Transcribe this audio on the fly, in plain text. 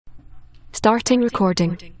Starting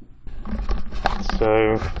recording.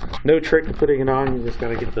 So, no trick to putting it on, you just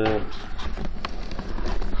gotta get the...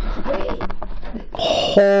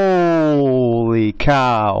 Holy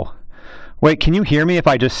cow. Wait, can you hear me if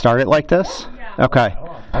I just start it like this? Yeah. Okay.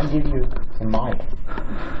 I'll give you the mic.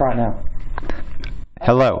 Try it now.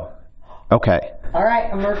 Hello. Okay.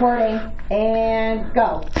 Alright, I'm recording. And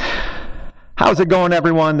go. How's it going,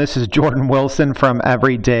 everyone? This is Jordan Wilson from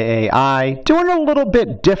Everyday AI, doing a little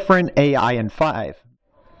bit different AI in 5.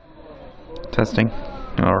 Testing.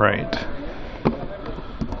 All right.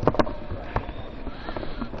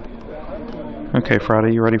 Okay,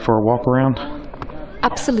 Friday, you ready for a walk around?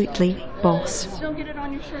 Absolutely, boss.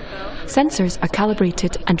 Sensors are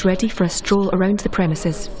calibrated and ready for a stroll around the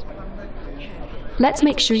premises. Let's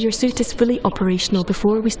make sure your suit is fully operational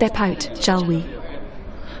before we step out, shall we?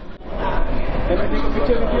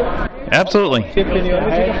 Absolutely. Can you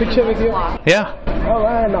take a picture with you? Yeah. Oh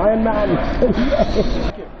man, Iron Man.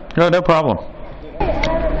 Oh, no problem.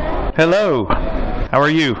 Hello. How are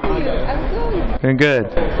you? Doing good.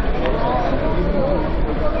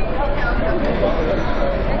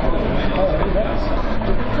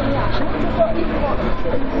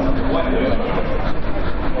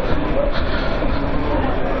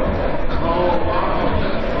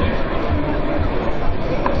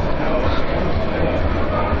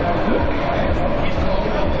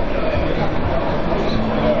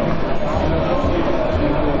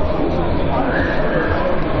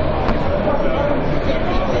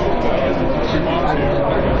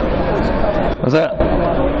 What's that?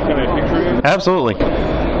 Can I picture you? Absolutely. Hello,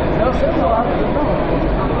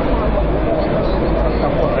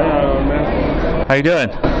 man. How you doing?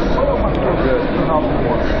 Good.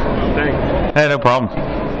 Thanks. Hey, no problem.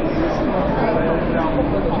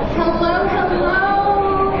 Hello,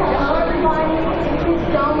 everyone. Thank you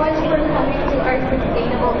so much for coming to our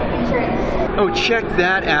sustainable future. Oh, check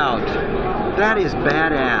that out. That is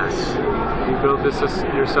badass. You built this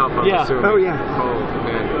yourself, I'm assuming. Oh, yeah. Oh,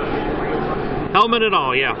 man. Helmet and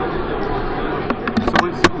all, yeah. So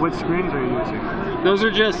what screens are you using? Those are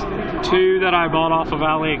just two that I bought off of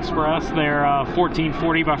AliExpress. They're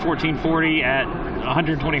 1440 by 1440 at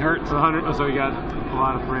 120 hertz. So you got a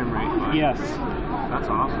lot of frame rate. Yes. That's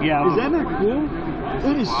awesome. Yeah. Is that not cool?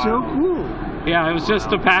 That is so cool. Yeah, it was just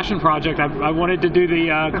a passion project. I wanted to do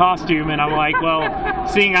the costume, and I'm like, well,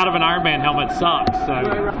 seeing out of an Iron Man helmet sucks. So.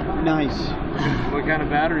 Nice. What kind of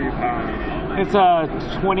battery are you powering? It's a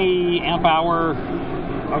 20 amp hour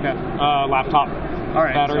laptop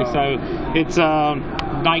battery, so it's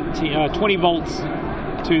 20 volts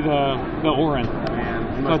to the Orin.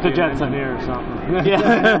 Man, so it's a Jetson. Or something.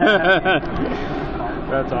 Yeah.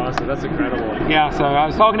 That's awesome. That's incredible. Yeah, so I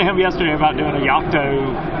was talking to him yesterday about doing a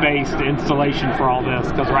Yocto-based installation for all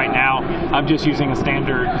this, because right now I'm just using a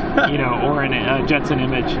standard, Orin Jetson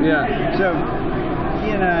image. Yeah. So,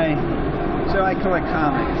 he and I collect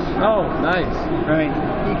comics. Oh, nice. Right?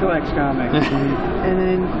 He collects comics. and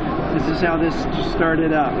then this is how this just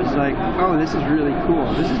started up. It's like, oh, this is really cool.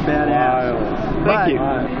 This is badass. Wow. Thank you.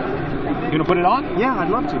 You gonna put it on? Yeah, I'd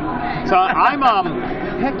love to. So I'm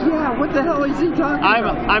Heck yeah, what the hell is he talking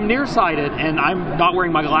about? I'm nearsighted and I'm not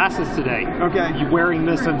wearing my glasses today. Okay. You're wearing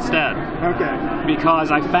this instead. Okay.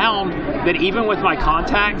 Because I found that even with my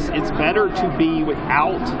contacts, it's better to be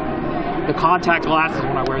without the contact glasses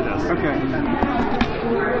when I wear this. Okay.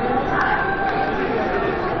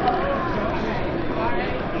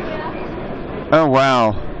 Oh,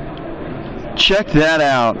 wow. Check that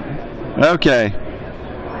out. Okay.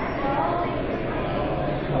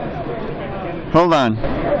 Hold on. So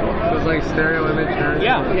it's like stereo image.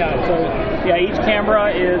 Yeah. So each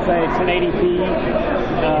camera is a 1080p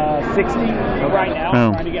 60 right now.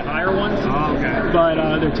 I'm trying to get higher ones. Oh, okay. But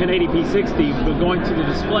they're 1080p 60. But going to the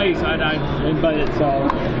displays, but it's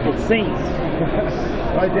synced.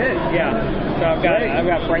 I did. Yeah. So I've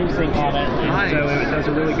got frame sync on it. Nice. So it does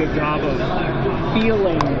a really good job of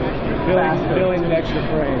feeling an extra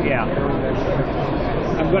frame. Yeah.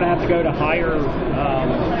 I'm going to have to go to higher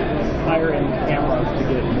end cameras to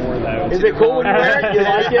get more of those. Is it cool when you wear it? You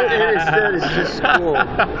like it? It's just cool.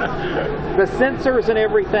 The sensors and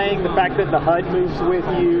everything, the fact that the HUD moves with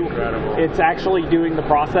you, Incredible. It's actually doing the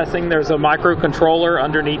processing. There's a microcontroller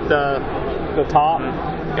underneath the top,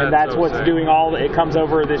 and that's so what's sick. doing all. It comes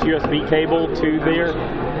over this USB cable to there.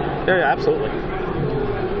 Yeah, absolutely.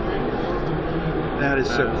 That is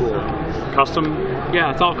so cool. Custom?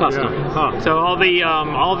 Yeah, it's all custom. Yeah. Huh. So all the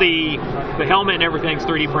helmet and everything's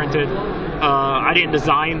 3D printed. I didn't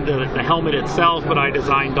design the helmet itself, but I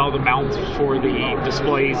designed all the mounts for the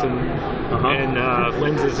displays and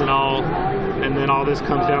lenses and all. And then all this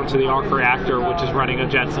comes down to the arc reactor, which is running a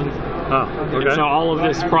Jetson. Oh, And okay. so all of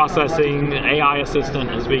this processing, AI assistant,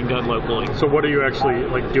 is being done locally. So what are you actually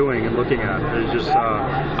like doing and looking at? It's just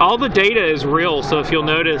All the data is real, so if you'll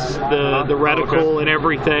notice the reticle and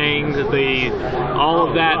everything, all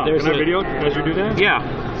of that. wow. There's Can I video as you do that? Yeah.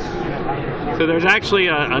 So there's actually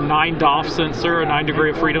a 9 DOF sensor, a 9 degree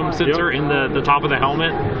of freedom sensor in the top of the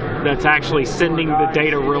helmet that's actually sending the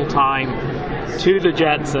data real time to the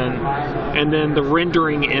Jetson, and then the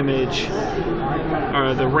rendering image,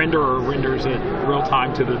 or the renderer renders it real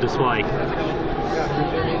time to the display.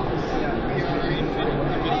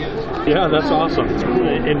 Yeah, that's awesome.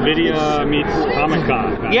 NVIDIA meets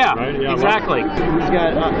Comic-Con. Yeah, right? Yeah, exactly. He's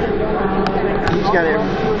got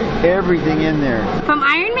everything in there. From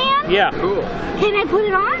Iron Man? Yeah. Cool. Can I put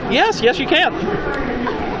it on? Yes, you can.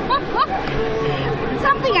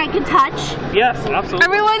 Something I can touch. Yes, absolutely.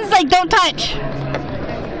 Everyone's like, don't touch.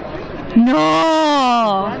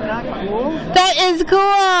 No. That is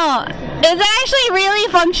cool. Is it actually really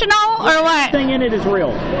functional or what? Everything in it is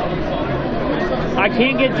real. I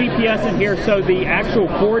can't get GPS in here, so the actual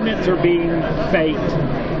coordinates are being faked,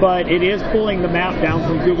 but it is pulling the map down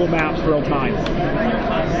from Google Maps real time.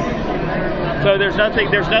 So there's nothing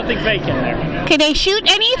fake in there. Can they shoot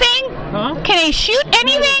anything? Huh? Can they shoot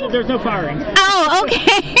anything? There's no firing. Oh,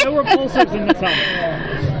 okay. No repulsors in this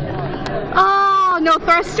helmet. Oh, no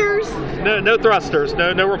thrusters? No thrusters.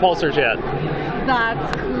 No repulsors yet.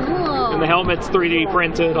 That's cool. And the helmet's 3D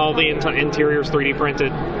printed. All the interior's 3D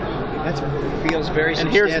printed. That feels very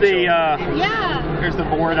And substantial. here's the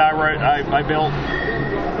board I built.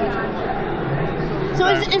 So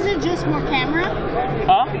is it just more camera?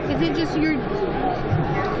 Huh? Is it just your...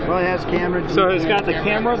 Well, it has camera. So it's got the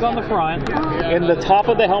cameras on the front. In the top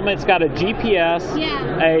of the helmet's got a GPS,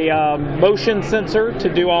 a motion sensor to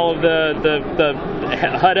do all of the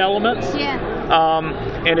HUD elements. Yeah.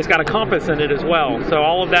 And it's got a compass in it as well. So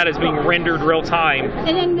all of that is being rendered real time.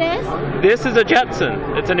 And then this? This is a Jetson.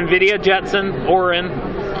 It's an NVIDIA Jetson Orin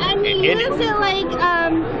And you use it like,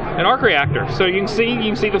 an arc reactor. So you can see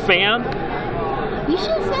the fan. you should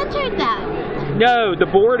have centered that. No, the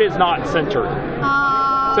board is not centered.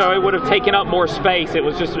 So it would have taken up more space. It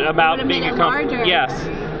was just about would've being made a it larger. Yes.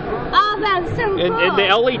 Oh, that's so cool. And the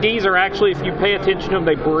LEDs are actually, if you pay attention to them,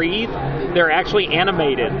 they breathe. They're actually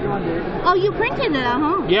animated. Oh, you printed it,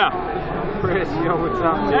 huh? Yeah. Chris, yo, what's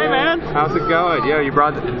up? Hey, man. How's it going? Yo, you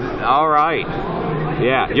brought. All right.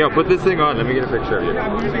 Yeah. Yo, put this thing on. Let me get a picture of you. You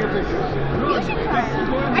should try it.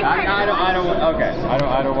 I don't. Okay. I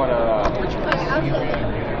don't want to.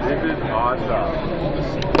 This is awesome.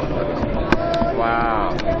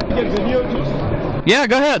 Wow. Yeah,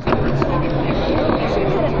 go ahead.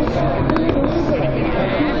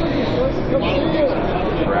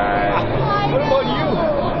 Right. What about you?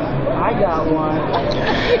 I got one.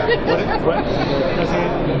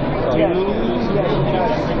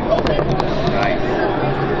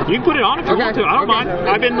 Nice. You can put it on if you want to. I don't mind.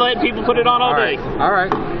 I've been letting people put it on all day. All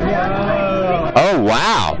right. Oh,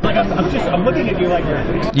 wow. I'm looking at you like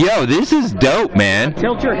that. Yo, this is dope, man.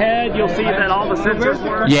 Tilt your head. You'll see that all the sensors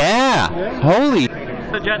work. Yeah. Holy.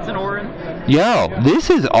 The Jetson Orin. Yo, this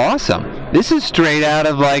is awesome. This is straight out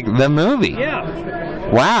of like the movie. Yeah.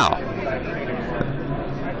 Wow.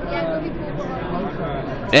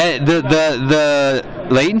 The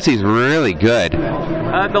latency is really good.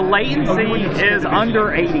 The latency is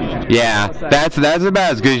under 80. Yeah, that's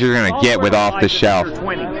about as good as you're gonna get with off the shelf.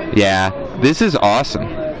 Yeah, this is awesome.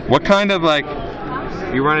 What kind of like?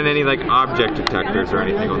 You running any like object detectors or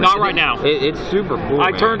anything on Not this? right now. It's super cool.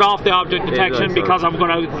 I man. turned off the object detection looks because I'm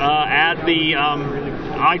going to add the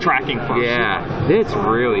eye tracking first. Yeah, it's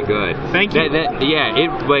really good. Thank you.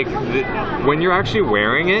 When you're actually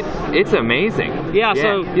wearing it, it's amazing. Yeah,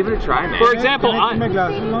 so give it a try, man. for example,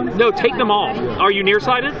 no, take them off. Are you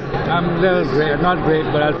nearsighted? I'm not great,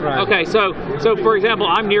 but I'll try. Okay, so for example,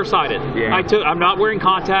 I'm nearsighted. Yeah. I'm not wearing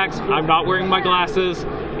contacts. I'm not wearing my glasses.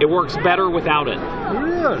 It works better without it.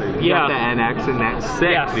 Really? You got Yeah. the NX and that's sick,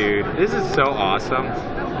 Yes. dude. This is so awesome.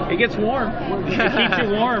 It gets warm. It keeps you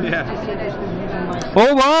warm.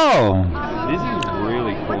 Oh wow! This is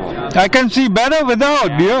really cool. I can see better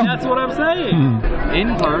without, yeah. That's what I'm saying.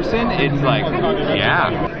 In person, it's like, yeah.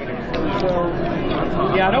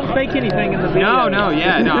 Yeah, I don't fake anything in the video. No,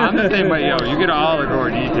 I'm the same way, yo. You get all the core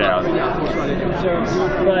details.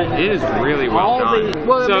 But It is really well done.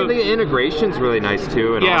 Well, so- I mean, the integration's really nice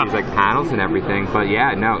too, and Yeah. all these like panels and everything. But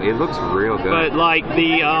yeah, no, it looks real good. But like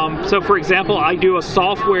the so for example, I do a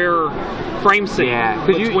software frame sync yeah,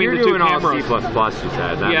 because between you're the two doing all cameras. C++. You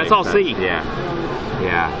said. That Yeah, it's makes all sense. C. Yeah.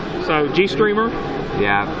 So GStreamer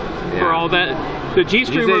Yeah. for all that. The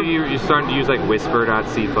GStreamer. You're starting to use like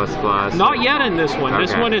Whisper.C++. Not yet in this one. Okay.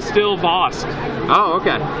 This one is still Vosk. Oh,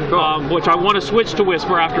 okay. Cool. Which I want to switch to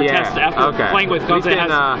Whisper after playing with, because it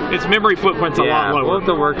has its memory footprint's a lot lower. We'll have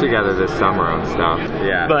to work together this summer on stuff.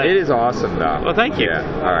 Yeah, but it is awesome though. Well, thank you. Yeah.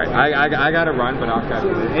 All right, I got to run, but I'll catch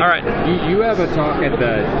you. All right. You have a talk at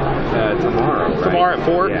the tomorrow. Right? Tomorrow at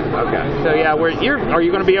 4. Yeah. Okay. So yeah, are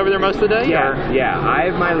you going to be over there most of the day? Yeah. Or? Yeah. I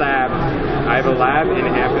have my lab. I have a lab in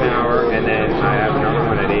half an hour, and then I have another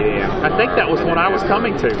one at 8 a.m. I think that was when I was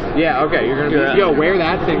coming to. Yeah. Okay. You're gonna be. Yo, wear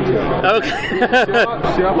that thing too. Okay.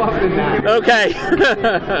 show up in that. Okay.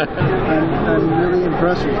 I'm really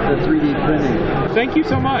impressed with the 3D printing. Thank you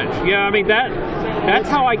so much. Yeah, I mean that's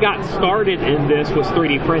how I got started in this, was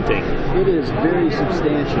 3D printing. It is very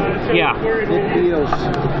substantial. Yeah. It feels.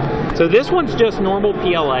 So this one's just normal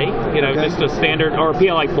PLA, just a standard, or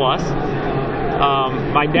PLA plus.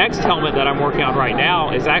 My next helmet that I'm working on right now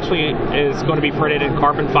is going to be printed in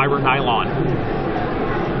carbon fiber nylon.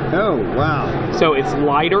 Oh, wow. So it's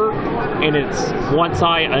lighter, and once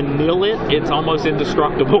I anneal it, it's almost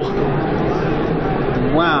indestructible.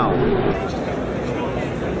 Wow.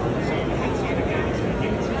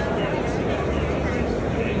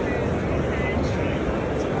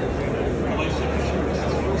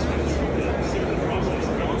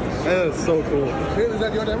 That is so cool. Is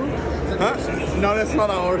that your demo? Huh? No, that's not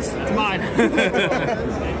ours. It's mine.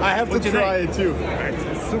 I have to try it too.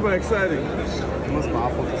 It's super exciting. It must be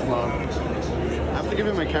awful to smell. I have to give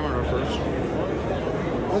him my camera first.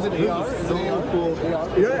 Was it AR? Is it AR? Cool.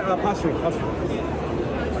 AR? Yeah, pass-through.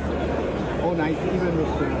 Oh, nice. Even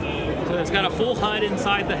with the... So it's got a full HUD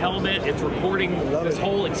inside the helmet. It's recording this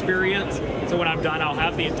whole experience. So when I'm done, I'll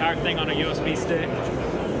have the entire thing on a USB stick.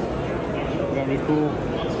 Very cool.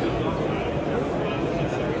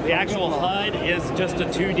 The actual HUD is just a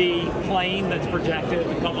 2D plane that's projected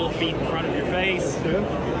a couple of feet in front of your face.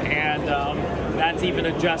 And that's even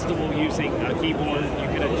adjustable using a keyboard. You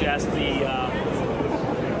can adjust the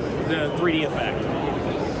 3D effect.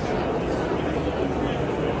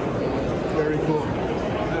 Very cool.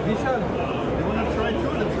 Vishan, you want to try too?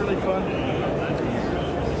 It's really fun.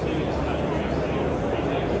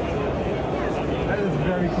 That is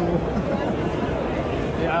very cool.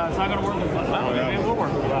 Yeah, it's not going to work with glasses. Well, maybe it will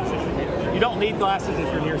work with glasses. You don't need glasses if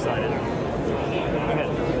you're nearsighted. Go ahead.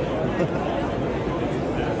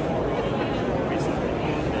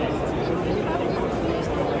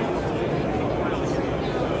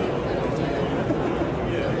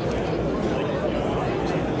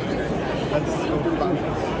 That's so fun.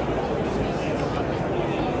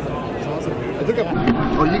 It's awesome. I think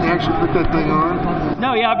oh, you can actually put that thing on?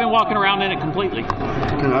 No, yeah, I've been walking around in it completely.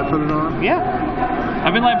 Can I put it on? Yeah.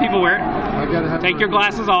 I've been letting people wear it. Take your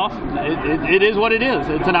glasses off. It is what it is.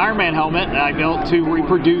 It's an Iron Man helmet that I built to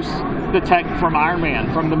reproduce the tech from Iron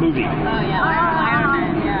Man, from the movie. Oh,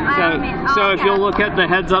 yeah. Iron Man. So if you'll look at the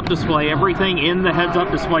heads-up display, everything in the heads-up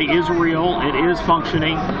display is real. It is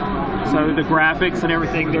functioning. So the graphics and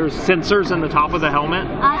everything, there's sensors in the top of the helmet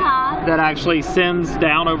that actually sends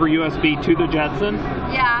down over USB to the Jetson.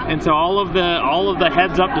 Yeah. And so all of the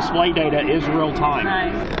heads-up display data is real time.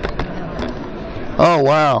 Nice. Oh,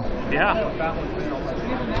 wow. Yeah.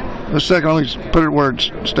 Just a second, let me put it where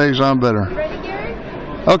it stays on better. Ready, Gary?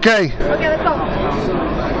 Okay. Okay, let's go.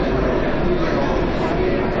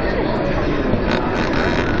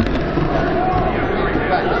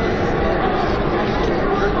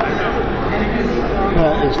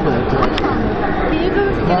 That is fantastic.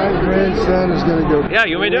 My grandson is going to go Yeah,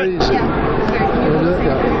 you want me to do it? Yeah.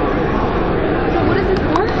 So what is this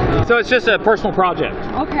for? So it's just a personal project.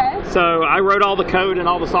 Okay. So I wrote all the code and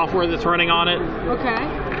all the software that's running on it. Okay.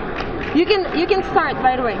 You can start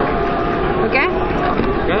right away. Okay?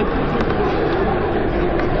 Good.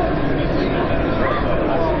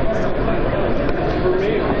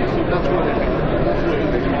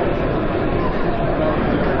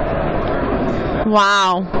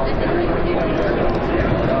 Wow.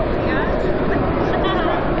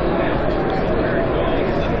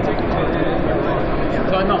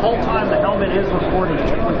 So in the whole time the helmet is recording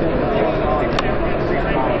everything.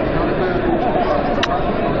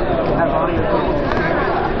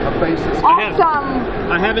 Awesome.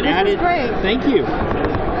 I haven't added. Great. Thank you.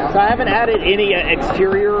 So I haven't added any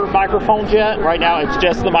exterior microphones yet. Right now it's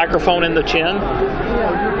just the microphone in the chin.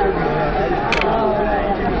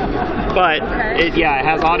 but it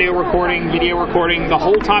has audio recording, video recording. The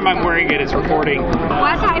whole time I'm wearing it, it's recording.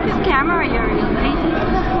 What type of camera you're using?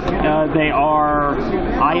 They are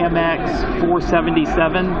IMX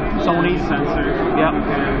 477 Sony sensors.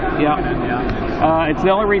 Yep. It's the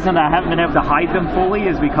only reason I haven't been able to hide them fully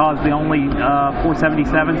is because the only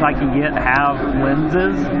 477s I can get have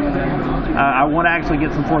lenses. I want to actually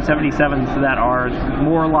get some 477s that are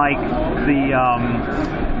more like the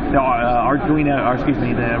Arduino, or excuse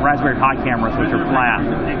me, the Raspberry Pi cameras, which are flat.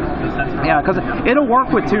 Yeah, because it'll work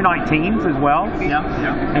with 219s as well.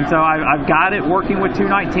 And so I've got it working with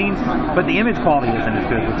 219s, but the image quality isn't as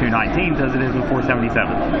good with 219s as it is with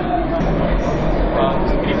 477s.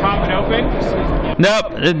 Can you pop it open?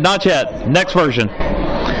 Nope, not yet. Next version.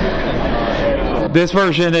 This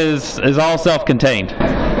version is all self-contained.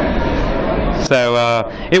 So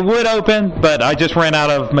it would open, but I just ran out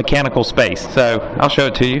of mechanical space. So I'll show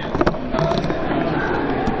it to you.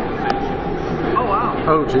 Oh, wow.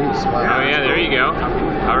 Oh, geez. Wow. Oh, yeah, there you go.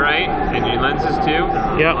 All right. And your lenses, too?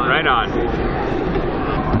 Yep. Right on.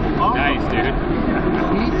 Nice, dude.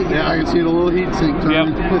 Yeah, I can see the little heat sink. Yep.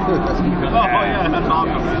 yeah, that's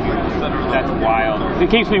awesome. That's wild. It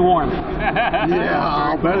keeps me warm. Yeah,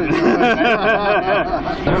 I'll bet it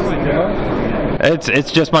does.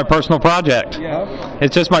 It's just my personal project.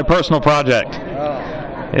 It's just my personal project.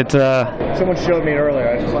 It's Someone showed me it earlier.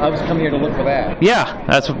 I was coming here to look for that. Yeah,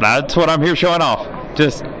 that's what I'm here showing off.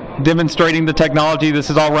 Just demonstrating the technology. This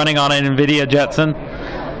is all running on an NVIDIA Jetson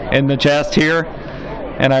in the chest here,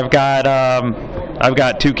 and I've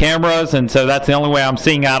got 2 cameras, and so that's the only way I'm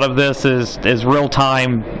seeing out of this is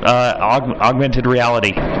real-time augmented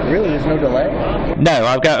reality. Really, there's no delay?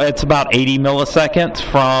 No, it's about 80 milliseconds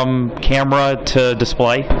from camera to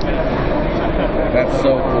display. That's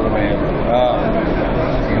so cool, man.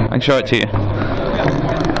 I can show it to you.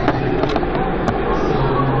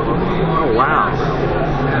 Oh, wow.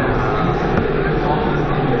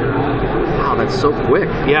 Wow, that's so quick.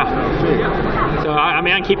 Yeah. So I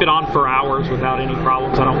mean, I keep it on for hours without any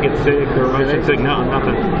problems. I don't get sick or motion sick. No,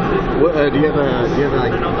 nothing. What, do you have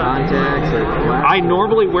like contacts or glasses? I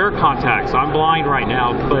normally wear contacts. I'm blind right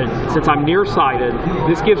now, but since I'm nearsighted,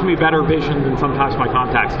 this gives me better vision than sometimes my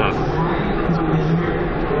contacts does.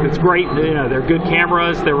 It's great. You know, they're good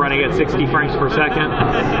cameras. They're running at 60 frames per second.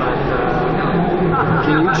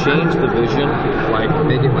 Can you change the vision? Like,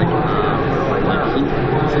 make it like heat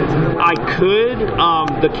sensitive? I could.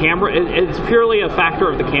 The camera, it's purely a factor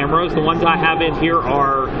of the cameras. The ones I have in here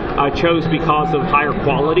I chose because of higher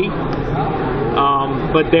quality.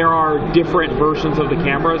 But there are different versions of the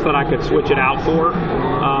cameras that I could switch it out for.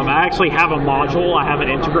 I actually have a module I haven't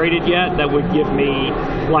integrated yet that would give me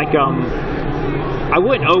like I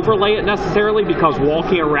wouldn't overlay it necessarily because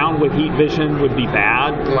walking around with heat vision would be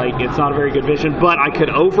bad. Like, it's not a very good vision, but I could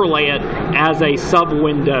overlay it as a sub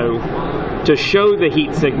window to show the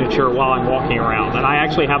heat signature while I'm walking around. And I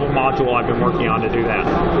actually have a module I've been working on to do that.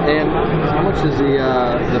 And how much is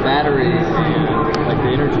the battery, like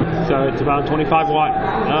the energy? So it's about 25 watt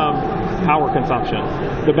power consumption.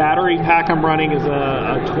 The battery pack I'm running is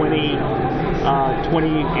a 20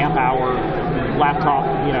 amp hour laptop,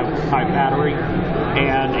 type battery,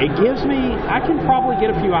 and it gives me, I can probably get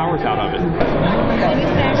a few hours out of it. Can you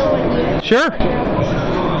stand over here? Sure.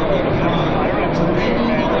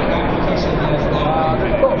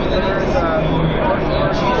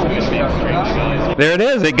 There it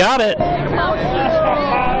is. It got it.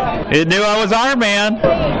 It knew I was Iron Man.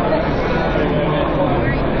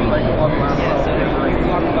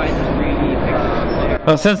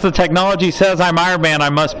 Well, since the technology says I'm Iron Man, I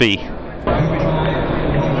must be.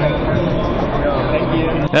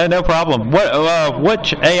 No problem.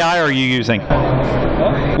 Which AI are you using?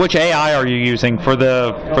 Which AI are you using for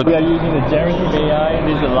the? We are using the generative AI.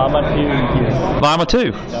 This is the Llama 2 in here. Llama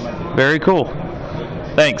 2. Very cool.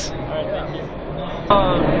 Thanks.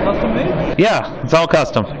 Custom made? Yeah, it's all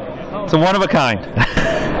custom. It's a one of a kind.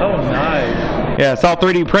 Oh, nice. Yeah, it's all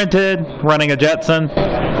 3D printed, running a Jetson.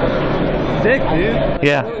 Sick, dude.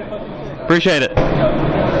 Yeah. Appreciate it.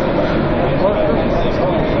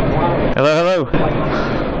 Hello, hello.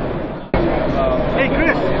 Hey,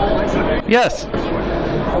 Chris. Yes.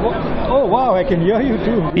 Oh wow, I can hear you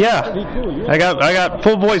too. Yeah. I got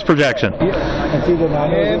full voice projection. I see the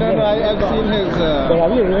nano. No, I've seen his. But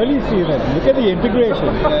have you really seen it? Look at the integration.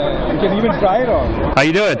 You can even try it on. How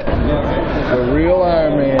you doing? Yeah. The real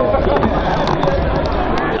Iron Man.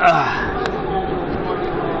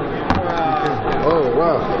 Oh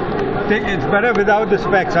wow. It's better without the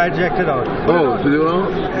specs. I checked it out. Oh, do you know?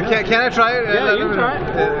 Can I try it? Yeah, you try it.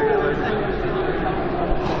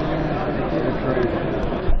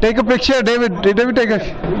 Take a picture, David. David, take a.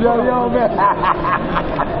 Yo, man.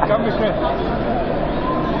 Come this way.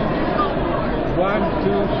 1, 2,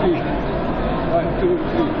 3. 1, 2,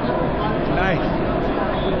 3. Nice.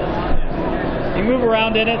 You move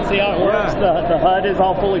around in it, see how it works. The HUD is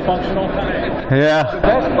all fully functional. Yeah. The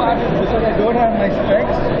best part is because I don't have my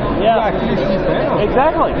specs. Yeah. You actually see better.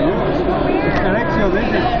 Exactly. It corrects your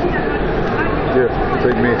vision. Here,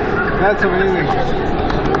 take me. That's amazing.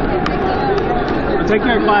 Take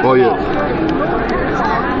your glasses Oh, yeah. off.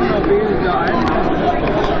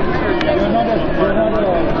 You're not a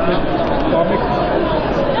comic.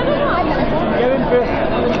 Get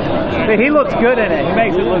interested. But he looks good in it. He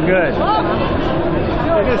makes it look good.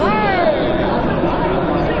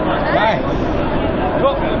 Bye.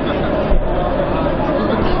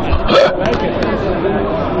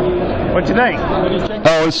 What you think?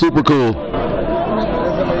 Oh, it's super cool.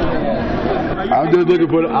 I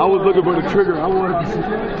was looking for the trigger. I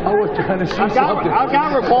was trying to shoot something. I've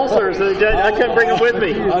got repulsors. I couldn't bring them with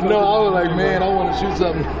me. I know. I was like, man, I want to shoot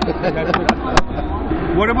something.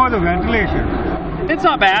 What about the ventilation? It's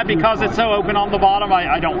not bad because it's so open on the bottom.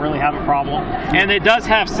 I don't really have a problem. And it does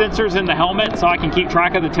have sensors in the helmet, so I can keep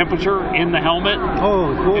track of the temperature in the helmet.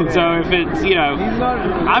 Oh, cool. And so if it's, you know, He's not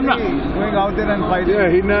I'm not going out there and fighting. Yeah,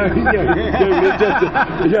 he knows.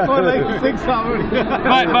 Yeah. For like 6 hours.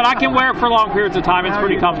 but I can wear it for long periods of time. It's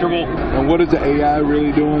pretty comfortable. And what is the AI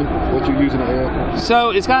really doing? What you're using the AI?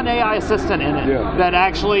 So it's got an AI assistant in it that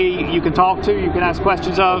actually you can talk to, you can ask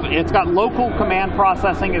questions of. It's got local command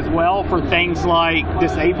processing as well for things like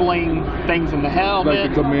disabling things in the helmet. Like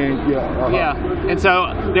the command, Yeah, and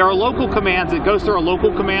so there are local commands. It goes through a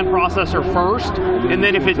local command processor first, and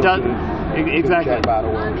then if it does, exactly.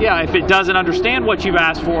 Yeah, if it doesn't understand what you've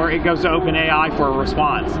asked for, it goes to OpenAI for a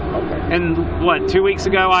response. And 2 weeks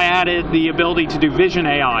ago I added the ability to do vision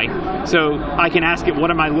AI, so I can ask it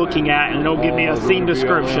what am I looking at, and it'll give me a scene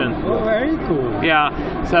description. Oh, very cool. Yeah.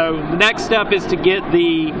 So the next step is to get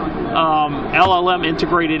the LLM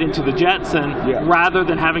integrated into the Jetson rather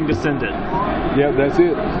than having to send it. Yeah, that's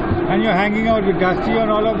it. And you're hanging out with Dusty on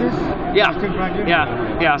all of this? Yeah. Project?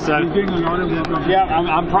 Yeah. So you're doing a lot of work on yeah,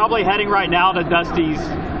 I'm probably heading right now to Dusty's.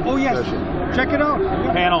 Oh yes. Check it out.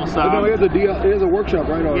 Panel. So no, he has a workshop,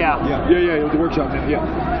 right? Yeah. It was a workshop now. Yeah.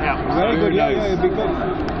 Very good. Nice. Yeah, it'd be good.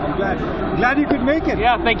 I'm glad you could make it.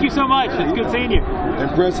 Yeah, thank you so much. It's good seeing you.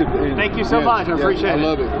 Impressive. Thank you so much. I appreciate it. I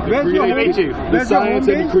love it. Where's your home? Meet you. The science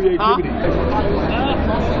and the creativity.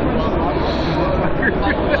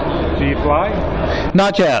 Do you fly?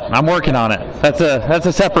 Not yet. I'm working on it. That's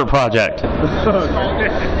a separate project.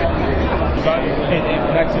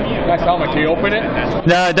 Next helmet, can you open it?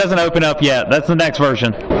 No, it doesn't open up yet. That's the next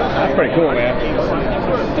version. That's pretty cool, man.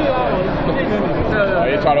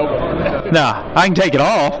 You try to open it? No, I can take it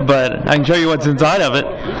off, but I can show you what's inside of it.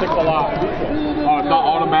 It's not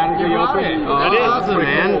automatically open? That is awesome,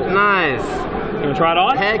 man. Nice. You want to try it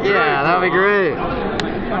on? Heck yeah, that would be great.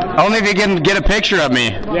 Only if you can get a picture of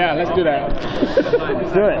me. Yeah, let's do that.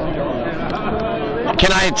 Let's do it.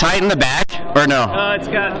 Can I tighten the back or no? It's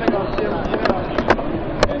got.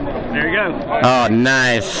 There you go. Oh,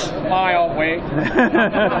 nice. Smile, wait.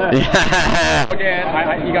 Yeah.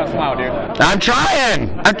 Again, you gotta smile, dude. I'm trying.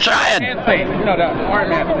 Can't say. No, the hard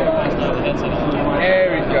man.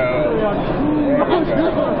 There we go.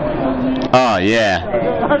 Oh, yeah.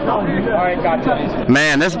 Alright, gotcha.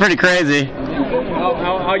 Man, this is pretty crazy.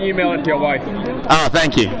 I'll email it to your wife. Oh,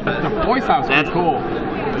 thank you. The voice sounds cool.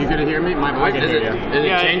 You gonna hear me? My voice? Does it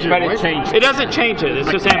change your voice? It doesn't change it. It's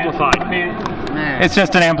just amplified. It's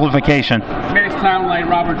just an amplification. Made it sound like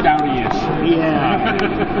Robert Downey-ish. Yeah.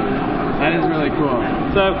 That is really cool.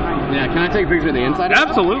 So. Yeah, can I take a picture of the inside?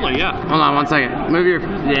 Absolutely, yeah. Hold on 1 second. Move your.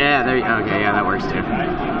 Yeah, there you go. Okay, yeah, that works too.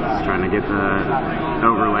 Just trying to get the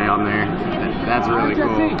overlay on there. That's really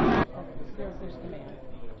cool.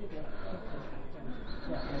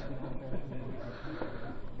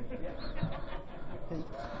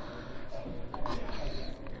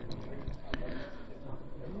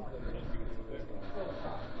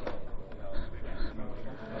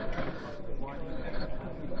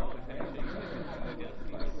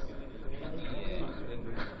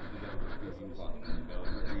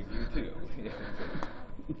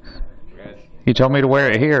 You told me to wear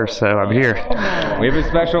it here, so I'm here. We have a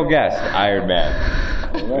special guest, Iron Man.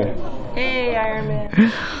 Hey, Iron Man.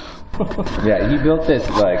 Yeah, he built this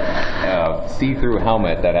like see-through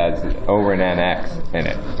helmet that has Orin NX in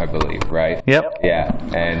it, I believe, right? Yep. Yeah,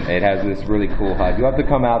 and it has this really cool HUD. You have to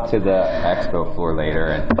come out to the expo floor later,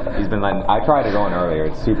 and he's been letting. I tried it on earlier.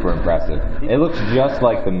 It's super impressive. It looks just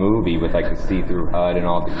like the movie with like the see-through HUD and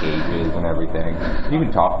all the gauges and everything. You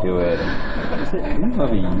can talk to it. You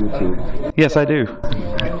love YouTube. Yes, I do.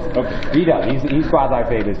 Okay. He does. He's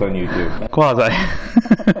quasi-famous on YouTube. Quasi.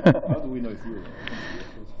 How do we know it's you?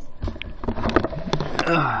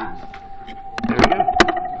 There we go.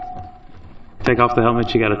 Take off the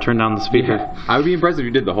helmet, you gotta turn down the speaker. Yeah. I would be impressed if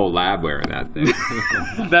you did the whole lab wearing that thing.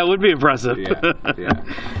 That would be impressive. Yeah.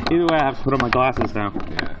 Either way, I have to put on my glasses now.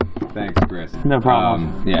 Yeah. Thanks, Chris. No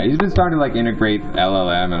problem. Yeah, he's been starting to like integrate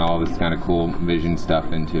LLM and all this kind of cool vision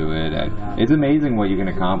stuff into it. And it's amazing what you can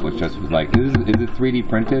accomplish just with like, is it 3D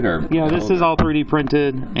printed or? Yeah, this is all 3D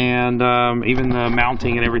printed, and even the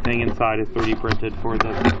mounting and everything inside is 3D printed for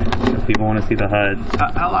the. If people want to see the HUD.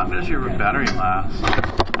 How long does your battery last?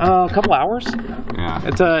 A couple hours. Yeah.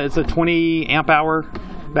 It's a 20 amp hour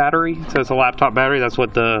battery, so it's a laptop battery. That's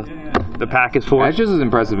what the pack is for. That's just as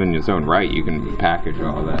impressive in its own right. You can package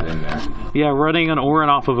all that in there. Yeah, running an Orin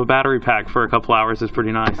off of a battery pack for a couple hours is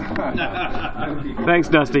pretty nice. Thanks,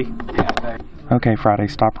 Dusty. Okay, Friday,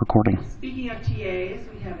 stop recording. Speaking of TAs,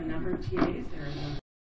 we have a number of TAs.